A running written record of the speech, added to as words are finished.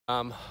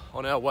On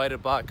our way to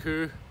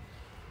Baku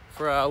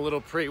for our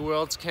little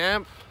pre-Worlds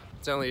camp.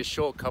 It's only a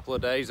short couple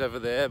of days over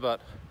there, but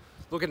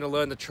looking to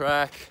learn the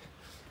track,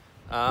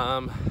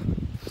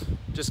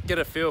 just get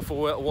a feel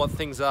for what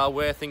things are,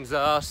 where things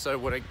are, so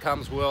when it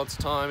comes Worlds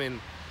time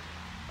in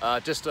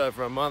just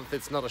over a month,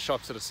 it's not a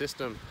shock to the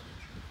system.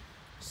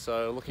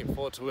 So looking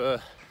forward to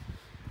a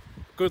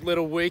good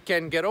little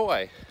weekend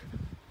getaway.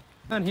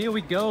 And here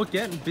we go,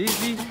 getting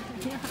busy.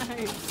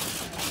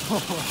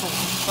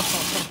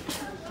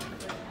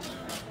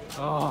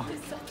 Oh. You're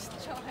such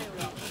a child.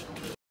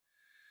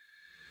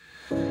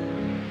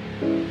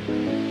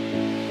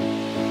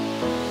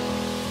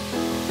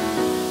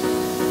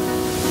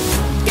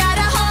 Got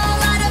a whole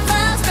lot of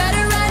miles,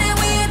 better run it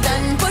with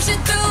done. Push it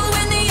through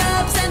in the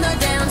ups and the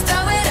downs,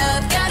 throw it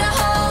up. Got a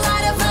whole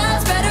lot of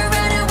miles, better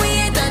run it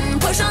with done.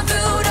 Push on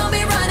through, don't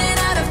be running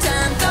out of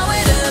time, throw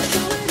it up.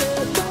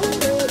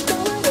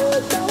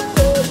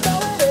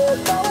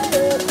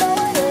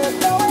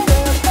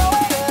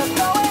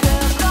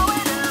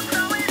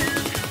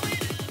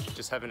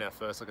 Having our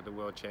first look at the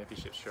World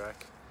Championships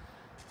track.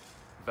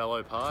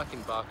 Velo Park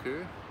in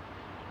Baku.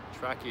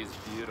 Track is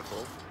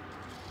beautiful.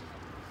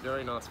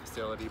 Very nice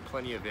facility,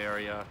 plenty of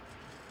area.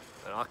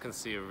 And I can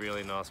see a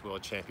really nice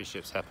World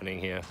Championships happening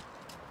here.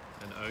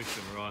 An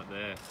ocean right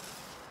there.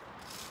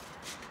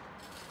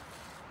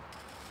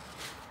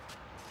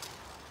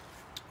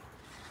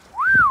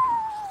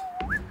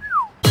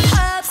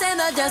 Ups and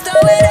the downs,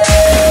 throw it up.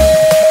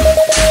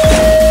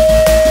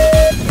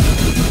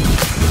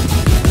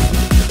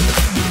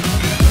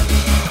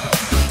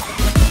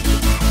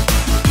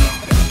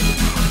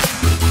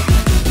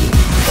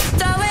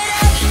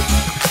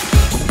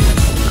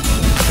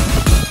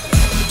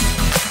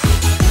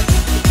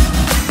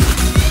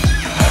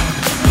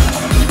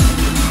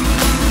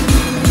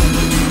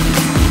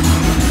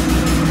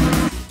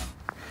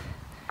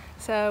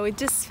 So we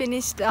just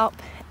finished up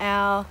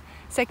our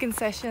second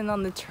session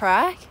on the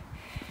track,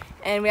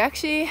 and we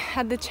actually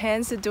had the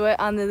chance to do it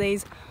under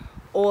these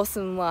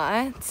awesome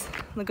lights.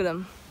 Look at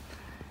them.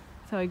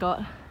 So we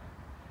got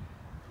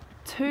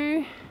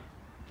 2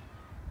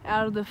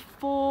 out of the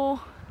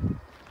 4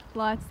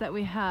 lights that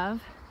we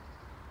have,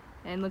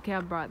 and look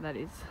how bright that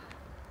is.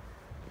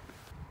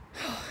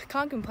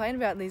 Can't complain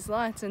about these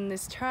lights and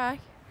this track.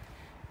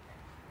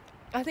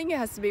 I think it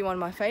has to be one of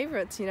my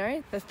favourites, you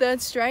know. The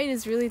third straight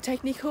is really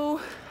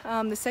technical.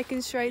 The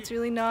second straight's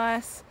really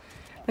nice.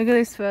 Look at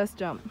this first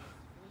jump.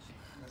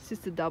 It's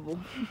just a double.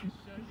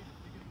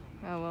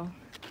 Oh well.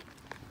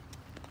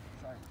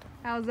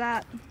 How's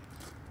that?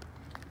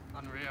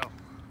 Unreal.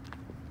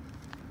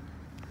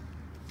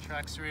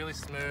 Track's really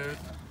smooth.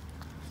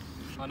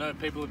 I know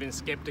people have been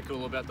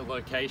skeptical about the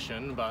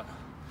location, but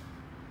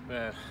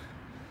man,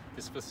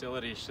 this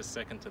facility is just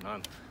second to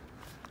none.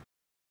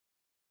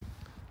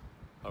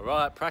 All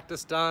right,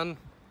 practice done.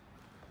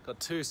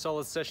 Got 2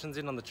 solid sessions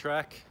in on the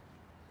track.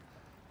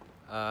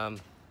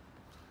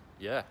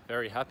 Yeah,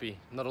 very happy.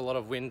 Not a lot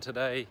of wind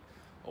today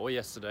or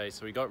yesterday,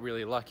 so we got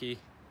really lucky.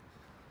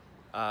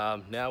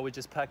 Now we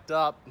just packed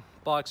up,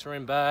 bikes are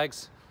in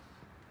bags,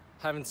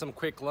 having some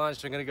quick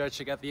lunch. I'm gonna go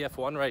check out the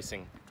F1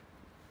 racing.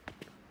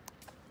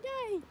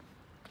 Yay!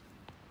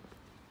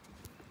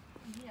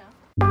 Yeah.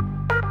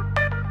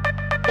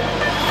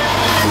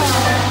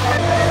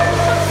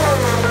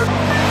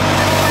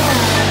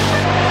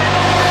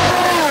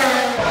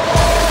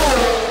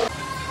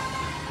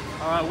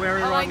 Where are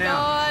we right now?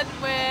 Oh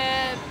my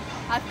god,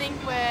 I think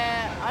we're,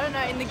 I don't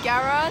know, in the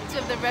garage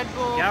of the Red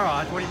Bull.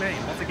 Garage? What do you mean?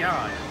 What's a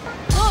garage?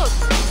 Look!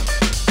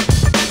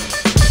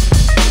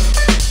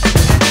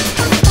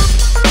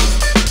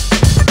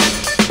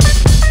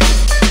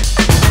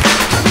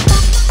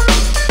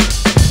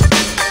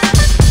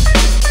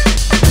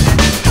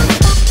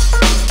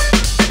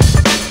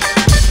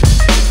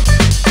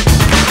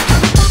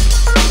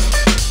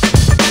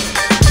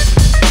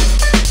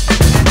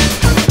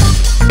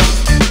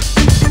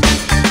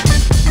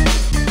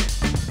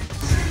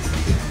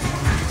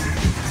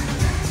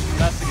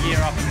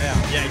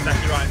 Yeah,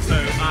 exactly right. So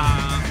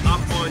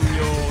up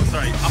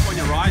on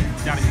your right,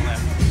 down on your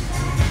left.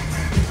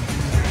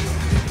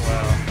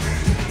 Wow.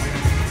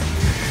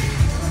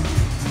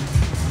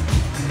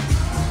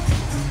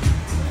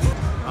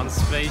 I'm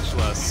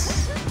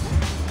speechless.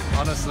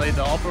 Honestly,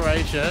 the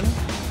operation,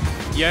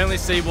 you only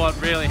see what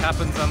really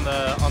happens on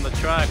the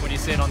track when you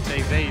see it on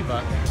TV,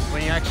 but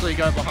when you actually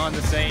go behind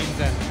the scenes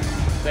and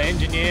the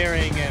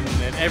engineering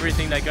and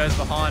everything that goes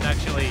behind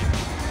actually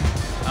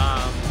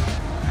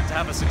to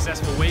have a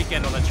successful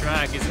weekend on the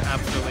track is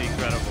absolutely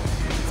incredible.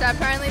 So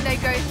apparently they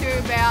go through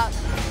about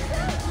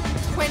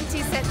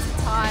 20 sets of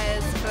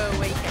tyres per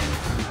weekend.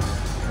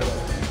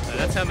 So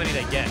that's how many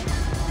they get.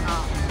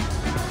 Oh.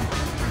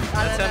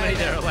 That's how many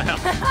they're allowed.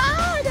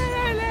 I don't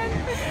know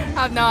then.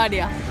 I have no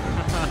idea.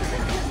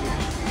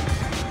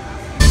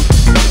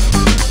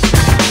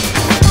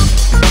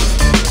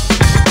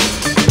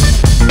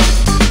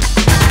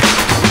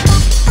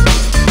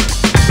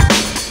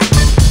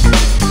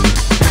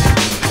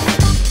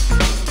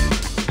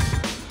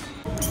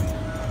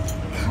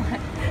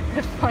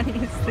 The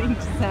funniest thing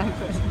just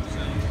happened.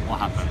 What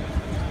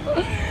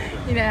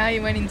happened? You know how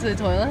you went into the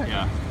toilet?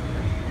 Yeah.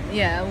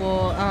 Yeah,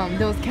 well,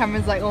 there was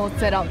cameras like all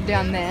set up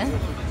down there,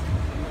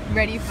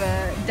 ready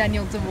for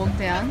Daniel to walk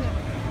down.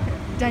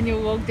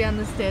 Daniel walked down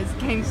the stairs,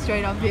 came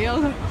straight up here. I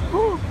was like,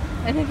 oh,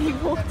 and then he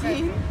walked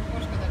in,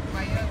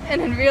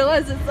 and then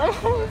realised that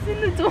someone was in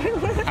the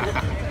toilet.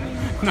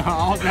 No,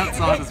 I was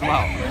outside as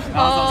well.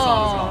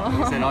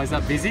 He said, oh, is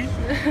that busy?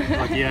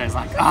 Like, yeah. He's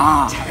like,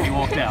 and he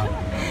walked out.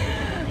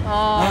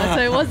 Oh,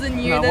 so it wasn't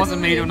you. No, it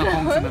wasn't me doing the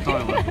punks in the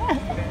toilet.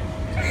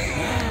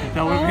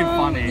 That would have been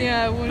funny.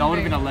 Yeah, it would That would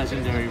have been a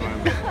legendary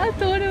moment. I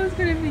thought it was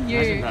going to be you.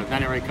 Imagine that.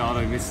 Daniel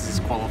Ricciardo misses his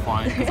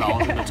qualifying because I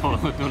was in the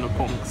toilet doing the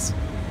punks.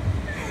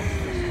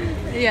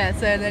 Yeah,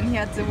 so then he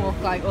had to walk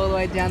like all the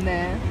way down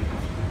there,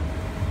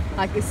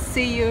 like a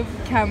sea of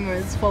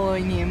cameras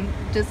following him,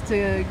 just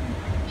to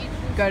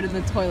go to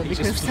the toilet He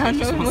because just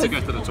someone wants to go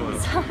to the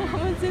toilet.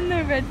 was in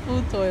the Red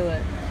Bull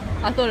toilet.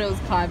 I thought it was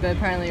Kai, but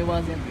apparently it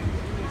wasn't.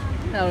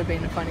 That would have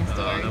been a funny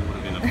story. That would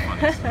have been a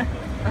funny story.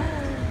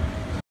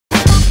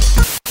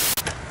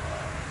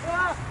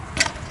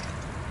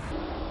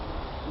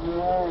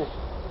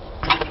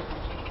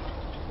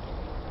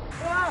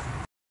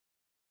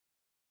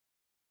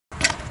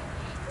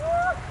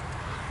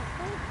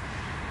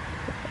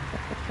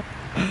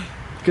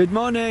 Good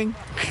morning.